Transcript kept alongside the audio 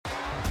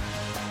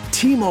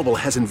T-Mobile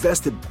has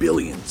invested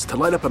billions to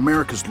light up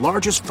America's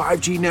largest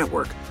 5G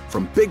network,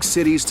 from big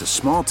cities to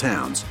small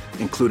towns,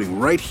 including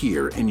right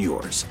here in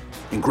yours.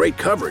 And great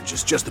coverage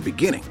is just the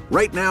beginning.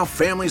 Right now,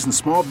 families and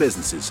small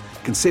businesses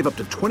can save up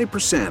to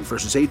 20%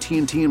 versus AT&T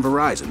and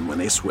Verizon when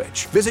they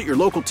switch. Visit your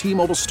local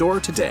T-Mobile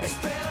store today.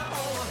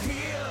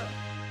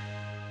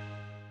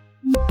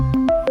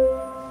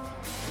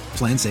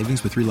 Plan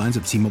savings with 3 lines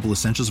of T-Mobile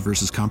Essentials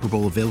versus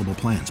comparable available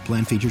plans.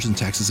 Plan features and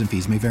taxes and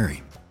fees may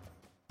vary.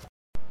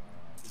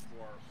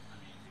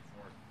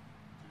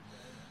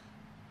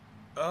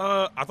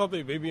 I thought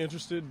they may be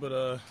interested,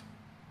 but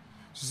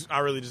I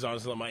really just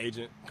honestly let my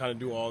agent kind of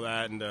do all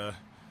that, and I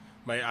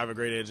have a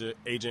great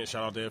agent.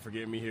 Shout out to Ed for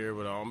getting me here,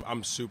 but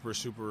I'm super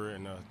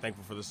and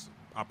thankful for this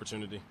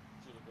opportunity.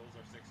 So the Bills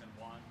are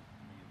 6-1. I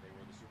mean, they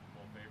were the Super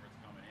Bowl favorites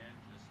coming in.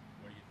 Just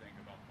what do you think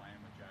about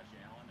playing with Josh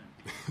Allen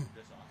and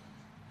this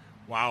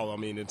offense? Wow, I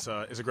mean, it's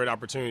a great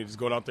opportunity. Just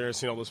going out there and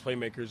seeing all those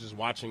playmakers, just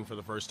watching for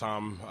the first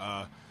time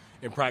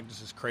in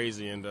practice is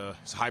crazy, and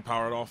it's a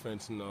high-powered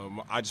offense. And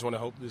I just want to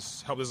help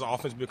this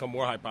offense become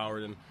more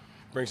high-powered and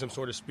bring some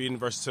sort of speed and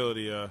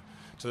versatility to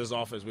this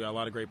offense. We got a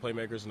lot of great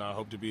playmakers, and I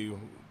hope to be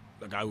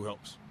a guy who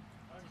helps.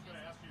 I was going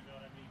to ask you that.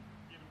 I mean,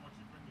 given what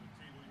you bring to the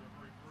table, you're a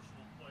very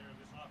versatile player.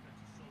 This offense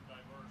is so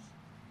diverse.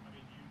 I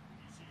mean, do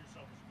you see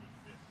yourself as a good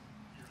fit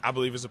here? I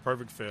believe it's a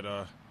perfect fit.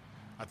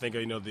 I think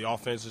the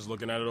offense is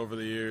looking at it over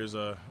the years.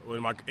 When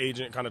my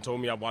agent kind of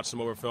told me, I watched some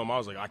over film, I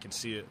was like, I can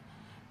see it.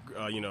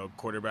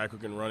 Quarterback who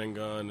can run and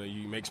gun.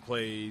 He makes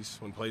plays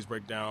when plays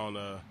break down.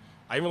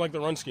 I even like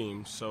the run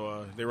scheme.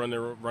 So they run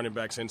their running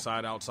backs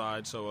inside,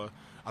 outside. So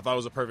I thought it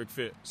was a perfect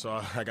fit.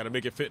 So I got to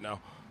make it fit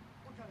now.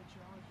 What kind of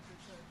challenge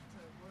is it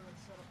to learn and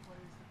set up plays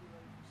to be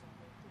ready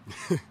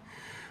for something?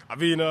 I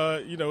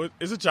mean,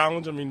 it's a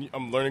challenge. I mean,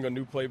 I'm learning a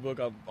new playbook.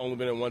 I've only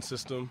been in one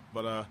system,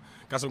 but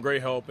got some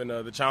great help. And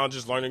the challenge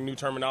is learning new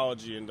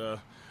terminology. And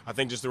I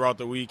think just throughout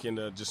the week and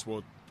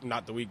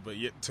not the week, but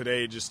yet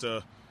today, just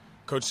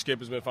Coach Skip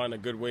has been finding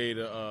a good way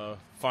to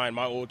find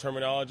my old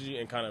terminology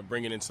and kind of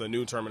bring it into the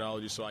new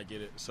terminology so I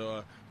get it.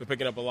 So we're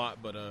picking up a lot,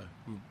 but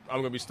I'm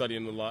going to be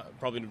studying a lot.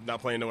 Probably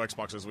not playing no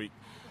Xbox this week.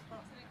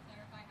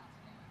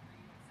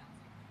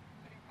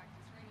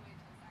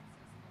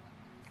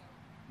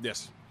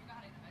 Yes.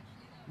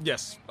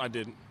 Yes, I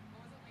did.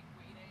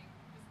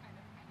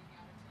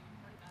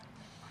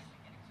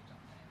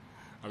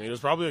 I mean, it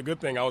was probably a good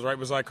thing. I was right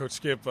beside Coach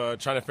Skip trying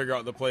to figure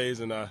out the plays,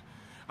 and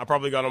I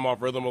probably got him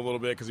off rhythm a little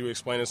bit because he was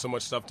explaining so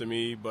much stuff to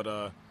me.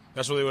 But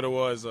that's really what it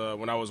was.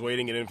 When I was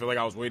waiting, it didn't feel like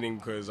I was waiting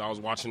because I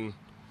was watching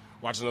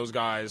those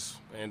guys,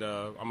 and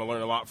I'm going to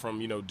learn a lot from,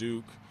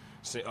 Duke,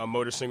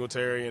 Motor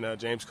Singletary, and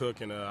James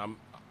Cook, and I'm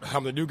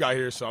the new guy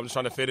here, so I'm just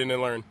trying to fit in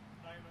and learn.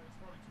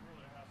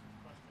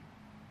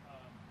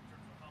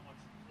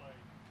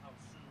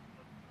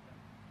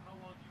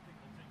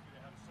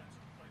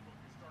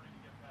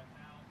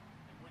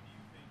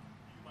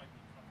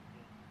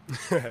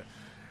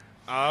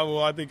 Well,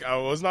 I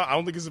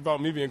don't think it's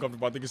about me being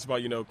comfortable. I think it's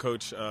about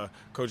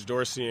Coach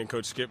Dorsey and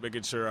Coach Skip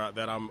making sure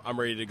that I'm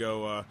ready to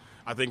go.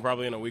 I think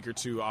probably in a week or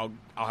two I'll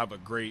have a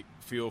great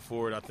feel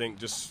for it. I think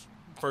just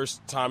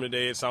first time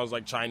today it sounds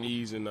like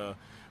Chinese, and a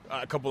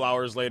couple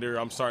hours later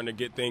I'm starting to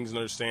get things and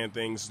understand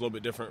things a little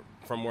bit different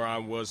from where I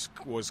was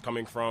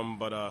coming from.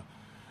 But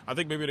I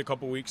think maybe in a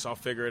couple weeks I'll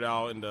figure it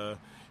out, and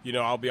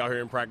I'll be out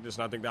here in practice,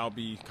 and I think that'll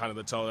be kind of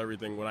the tell of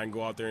everything when I can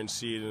go out there and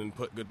see it and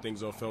put good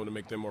things on film to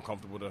make them more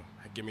comfortable to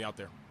get me out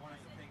there. One of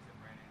the things that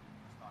Brandon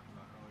was talking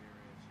about earlier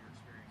is your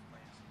experience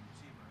playing as a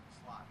receiver in the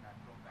slot, not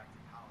going back to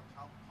college.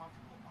 How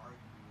comfortable are you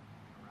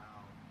moving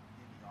around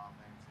in the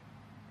offense and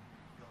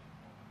feeling the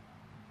ball like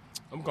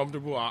that? I'm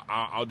comfortable.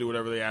 I'll do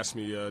whatever they ask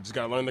me. Just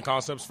got to learn the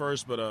concepts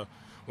first, but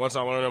once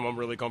I learn them, I'm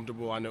really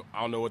comfortable.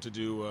 I'll know what to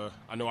do.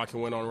 I know I can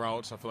win on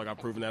routes. I feel like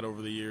I've proven that over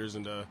the years,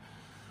 and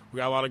we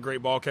got a lot of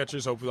great ball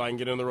catchers. Hopefully I can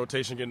get in the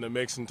rotation, get in the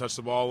mix, and touch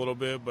the ball a little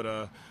bit.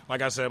 But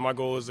like I said, my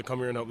goal is to come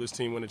here and help this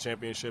team win a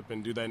championship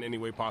and do that in any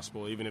way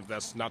possible, even if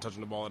that's not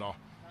touching the ball at all.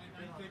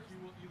 You think you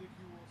will soon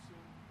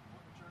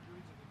return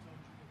duties? Have they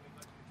told you that they'd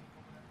like you to take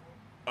over that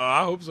role?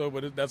 I hope so,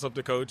 but that's up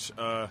to Coach.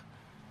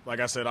 Like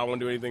I said, I want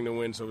to do anything to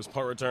win. So it's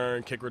punt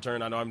return, kick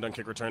return. I know I haven't done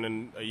kick return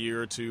in a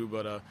year or two,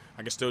 but I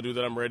can still do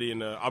that. I'm ready,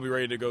 and I'll be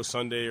ready to go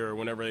Sunday or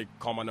whenever they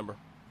call my number.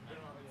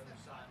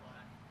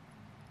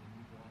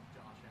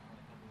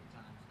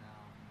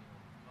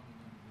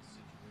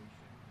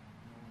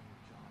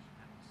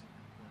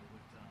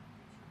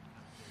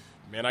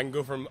 Man, I can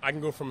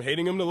go from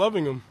hating him to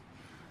loving him,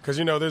 because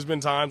there's been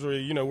times where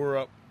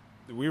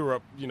we were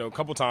up a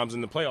couple times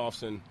in the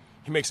playoffs, and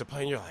he makes a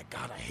play and you're like,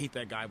 God, I hate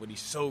that guy, but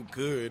he's so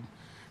good.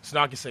 So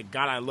now I can say,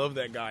 God, I love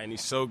that guy, and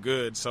he's so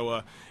good.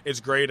 So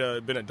it's great.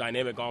 Been a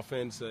dynamic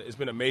offense. It's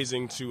been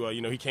amazing to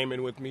he came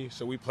in with me,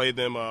 so we played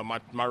them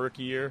my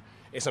rookie year.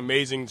 It's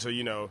amazing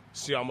to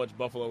see how much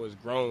Buffalo has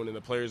grown and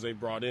the players they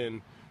brought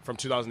in from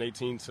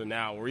 2018 to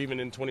now, or even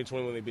in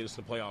 2020 when they beat us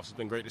in the playoffs. It's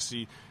been great to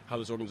see how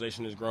this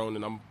organization has grown,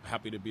 and I'm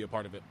happy to be a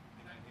part of it.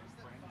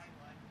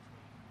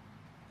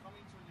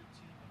 Coming to a new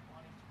team and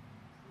wanting to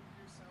prove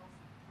yourself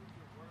and prove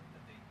your worth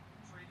that they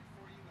traded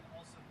for you, and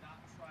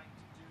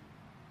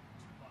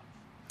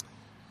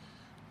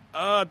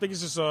I think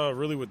it's just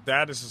really with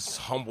that, it's just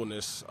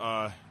humbleness.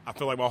 I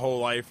feel like my whole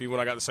life, even when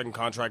I got the second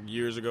contract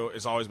years ago,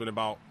 it's always been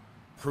about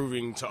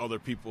proving to other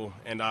people.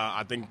 And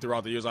I think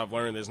throughout the years I've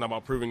learned that it's not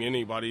about proving to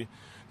anybody.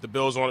 The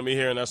Bills wanted me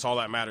here, and that's all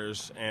that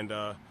matters. And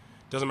it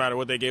doesn't matter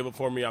what they gave up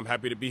for me. I'm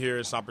happy to be here.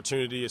 It's an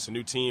opportunity. It's a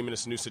new team, and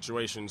it's a new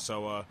situation.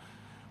 So I'm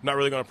not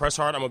really going to press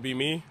hard. I'm going to be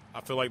me.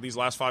 I feel like these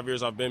last 5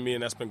 years I've been me,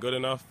 and that's been good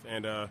enough.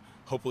 And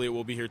hopefully it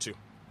will be here too.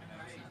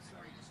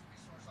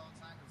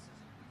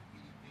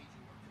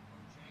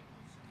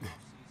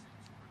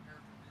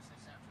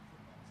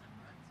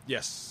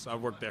 Yes, I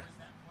worked there.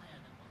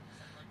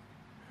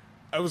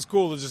 It was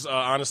cool to just,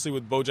 honestly,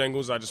 with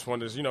Bojangles, I just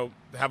wanted to,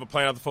 have a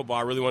plan after football.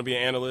 I really want to be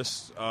an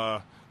analyst,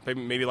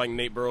 maybe like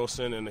Nate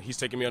Burleson, and he's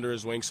taking me under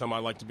his wing. I'd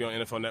like to be on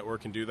NFL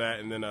Network and do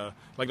that. And then,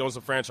 like own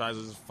some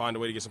franchises, find a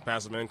way to get some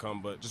passive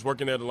income. But just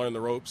working there to learn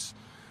the ropes.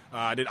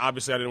 I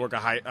didn't work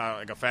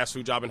a fast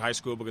food job in high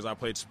school because I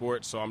played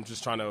sports. So I'm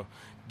just trying to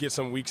get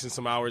some weeks and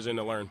some hours in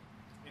to learn.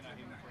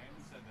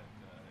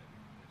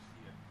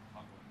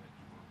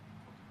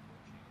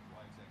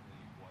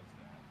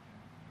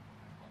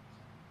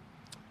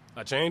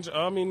 A change?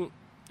 I mean,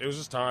 it was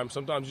just time.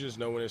 Sometimes you just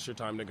know when it's your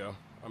time to go.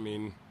 I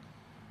mean,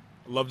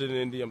 I loved it in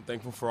Indy. I'm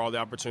thankful for all the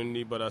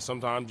opportunity, but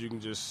sometimes you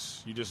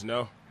just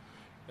know.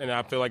 And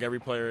I feel like every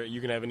player,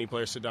 you can have any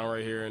player sit down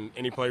right here, and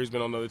any player who's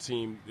been on another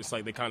team, it's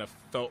like they kind of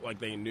felt like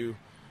they knew.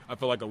 I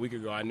feel like a week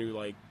ago I knew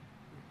like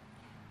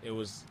it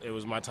was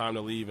my time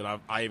to leave, and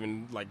I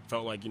even like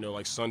felt like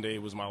like Sunday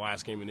was my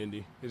last game in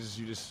Indy. It's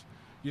just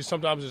you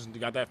sometimes just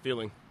got that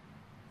feeling.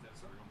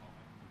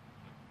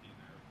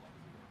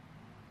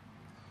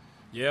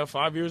 Yeah,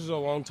 5 years is a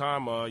long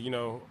time.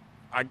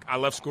 I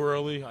left school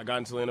early. I got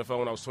into the NFL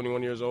when I was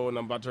 21 years old, and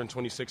I'm about to turn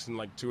 26 in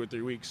like 2 or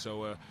 3 weeks.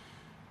 So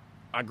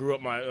I grew up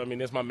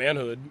it's my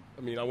manhood.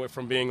 I went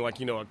from being like,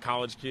 a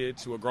college kid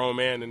to a grown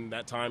man in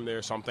that time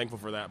there, so I'm thankful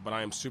for that. But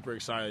I am super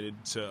excited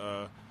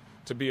to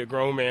be a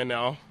grown man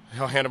now.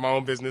 I'll handle my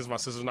own business. My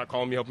sister's not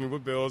calling me, helping me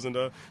with bills, and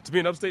to be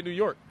in upstate New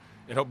York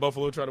and help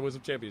Buffalo try to win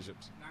some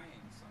championships.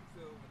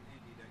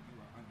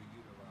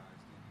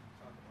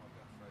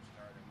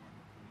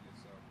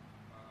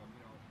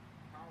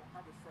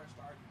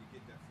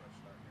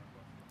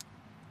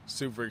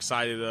 Super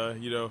excited.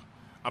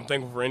 I'm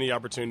thankful for any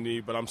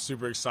opportunity, but I'm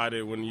super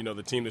excited when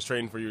the team that's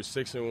trading for you is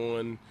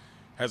 6-1,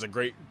 has a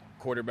great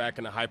quarterback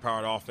and a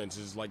high-powered offense.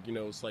 Is like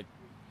it's like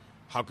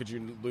how could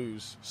you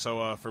lose?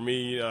 So for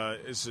me,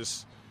 it's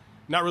just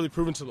not really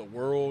proving to the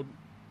world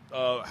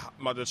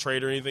the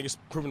trade or anything. It's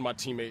proving to my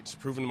teammates,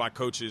 proving to my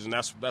coaches, and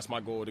that's my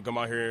goal, to come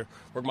out here,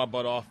 work my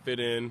butt off, fit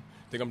in.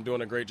 I think I'm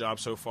doing a great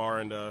job so far,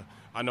 and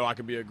I know I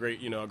could be a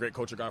great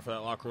coach or guy for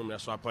that locker room.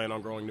 That's what I plan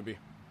on growing to be.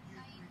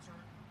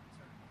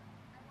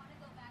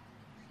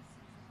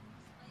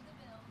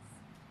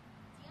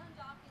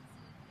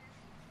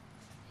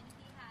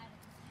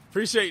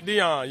 Appreciate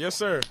Dion. Yes,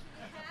 sir.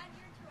 You had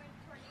your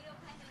tornado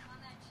pendant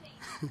on that chain.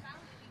 You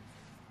found it because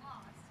it was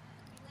lost.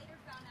 You later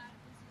found out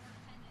it was your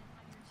pendant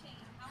on your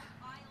chain. How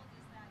wild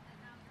is that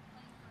now you're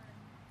playing for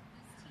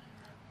this team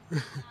that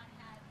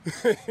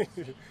has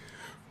not had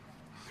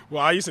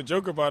Well, I used to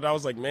joke about it. I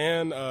was like,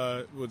 man,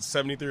 with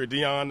 73 or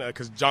Dion,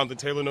 because Jonathan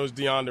Taylor knows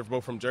Dion. They're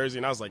both from Jersey.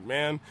 And I was like,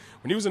 man,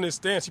 when he was in his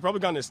stance, he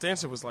probably got in his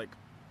stance and was like,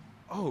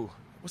 oh,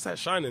 what's that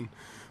shining?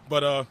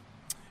 But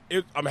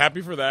I'm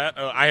happy for that.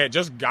 I had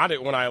just got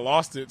it when I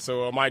lost it,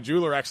 so my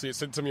jeweler actually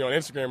sent it to me on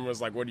Instagram and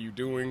was like, what are you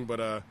doing?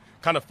 But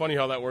kind of funny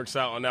how that works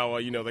out. And now,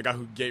 the guy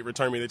who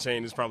returned me the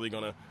chain is probably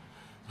going to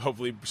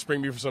hopefully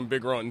spring me for some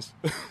big runs.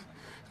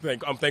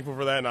 I'm thankful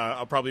for that, and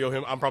I'll probably owe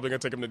him. I'm probably going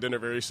to take him to dinner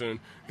very soon.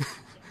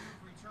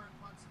 Return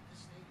punts in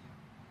this stadium.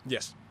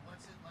 Yes.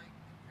 What's it like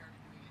compared to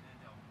doing it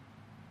in a dome?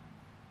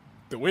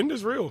 The wind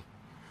is real.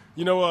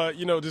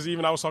 Just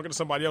even I was talking to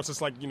somebody else.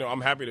 It's like, I'm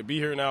happy to be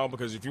here now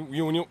because if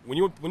when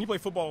you play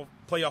football,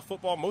 playoff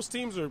football, most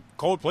teams are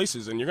cold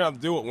places, and you're gonna have to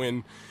deal with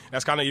wind.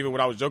 That's kind of even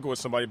what I was joking with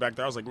somebody back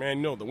there. I was like,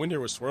 man, the wind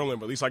here was swirling,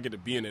 but at least I get to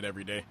be in it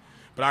every day.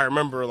 But I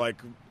remember, like,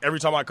 every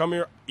time I come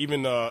here,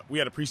 even we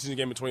had a preseason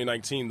game in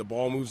 2019. The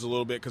ball moves a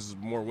little bit because it's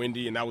more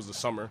windy, and that was the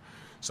summer.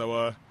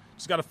 So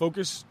just got to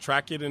focus,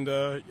 track it, and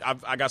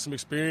I got some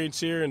experience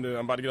here, and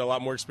I'm about to get a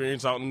lot more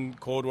experience out in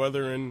cold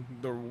weather and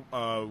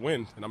the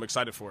wind, and I'm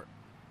excited for it.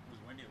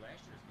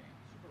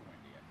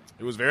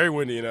 It was very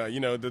windy,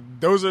 and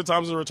those are the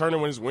times of returning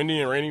when it's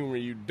windy and raining where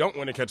you don't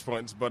want to catch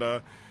punts.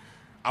 But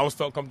I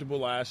felt comfortable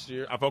last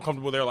year. I felt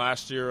comfortable there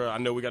last year. I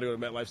know we got to go to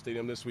MetLife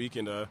Stadium this week,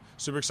 and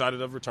super excited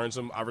to return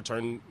some. I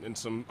returned in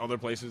some other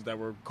places that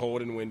were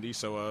cold and windy,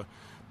 so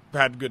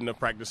had good enough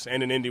practice.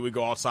 And in Indy, we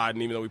go outside,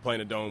 and even though we play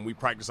in a dome, we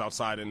practice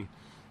outside. And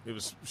it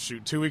was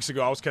 2 weeks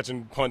ago, I was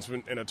catching punts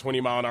in a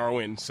 20-mile-an-hour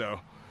wind.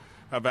 So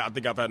I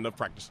think I've had enough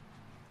practice.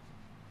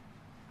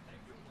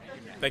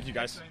 Thank you,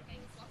 guys.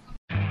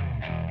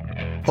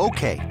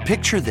 Okay,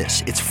 picture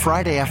this. It's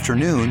Friday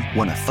afternoon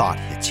when a thought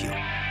hits you.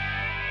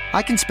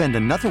 I can spend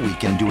another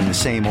weekend doing the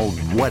same old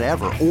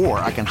whatever, or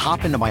I can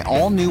hop into my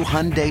all-new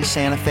Hyundai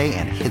Santa Fe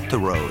and hit the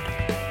road.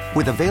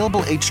 With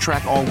available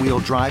H-Track all-wheel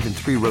drive and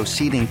 3-row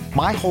seating,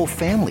 my whole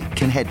family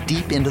can head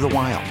deep into the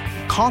wild.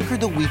 Conquer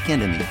the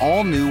weekend in the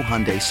all-new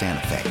Hyundai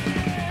Santa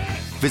Fe.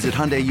 Visit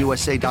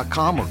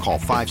HyundaiUSA.com or call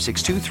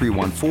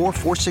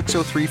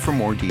 562-314-4603 for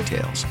more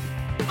details.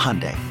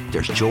 Hyundai,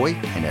 there's joy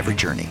in every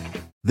journey.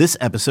 This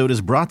episode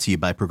is brought to you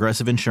by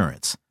Progressive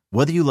Insurance.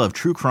 Whether you love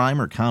true crime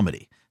or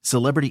comedy,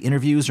 celebrity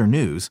interviews or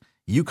news,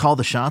 you call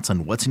the shots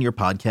on what's in your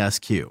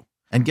podcast queue.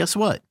 And guess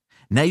what?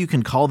 Now you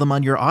can call them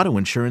on your auto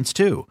insurance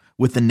too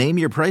with the Name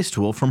Your Price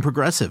tool from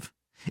Progressive.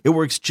 It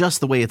works just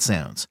the way it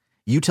sounds.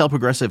 You tell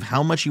Progressive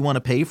how much you want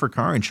to pay for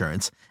car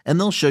insurance, and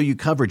they'll show you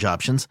coverage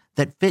options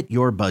that fit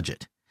your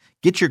budget.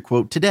 Get your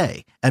quote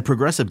today at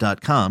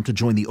Progressive.com to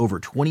join the over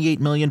 28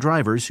 million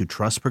drivers who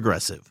trust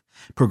Progressive.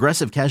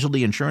 Progressive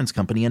Casualty Insurance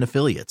Company and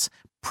Affiliates.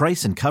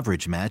 Price and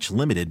coverage match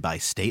limited by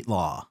state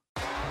law.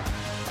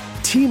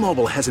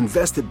 T-Mobile has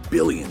invested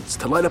billions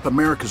to light up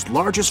America's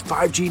largest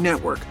 5G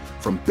network,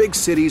 from big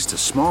cities to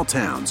small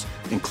towns,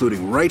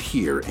 including right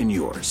here in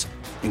yours.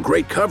 And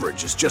great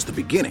coverage is just the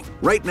beginning.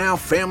 Right now,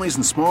 families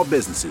and small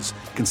businesses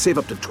can save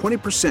up to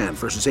 20%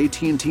 versus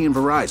AT&T and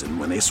Verizon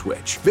when they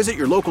switch. Visit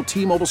your local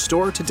T-Mobile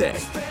store today.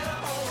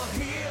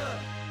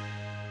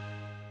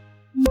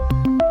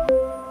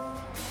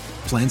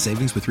 Plan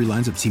savings with 3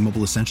 lines of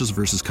T-Mobile Essentials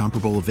versus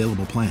comparable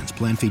available plans.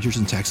 Plan features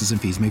and taxes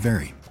and fees may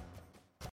vary.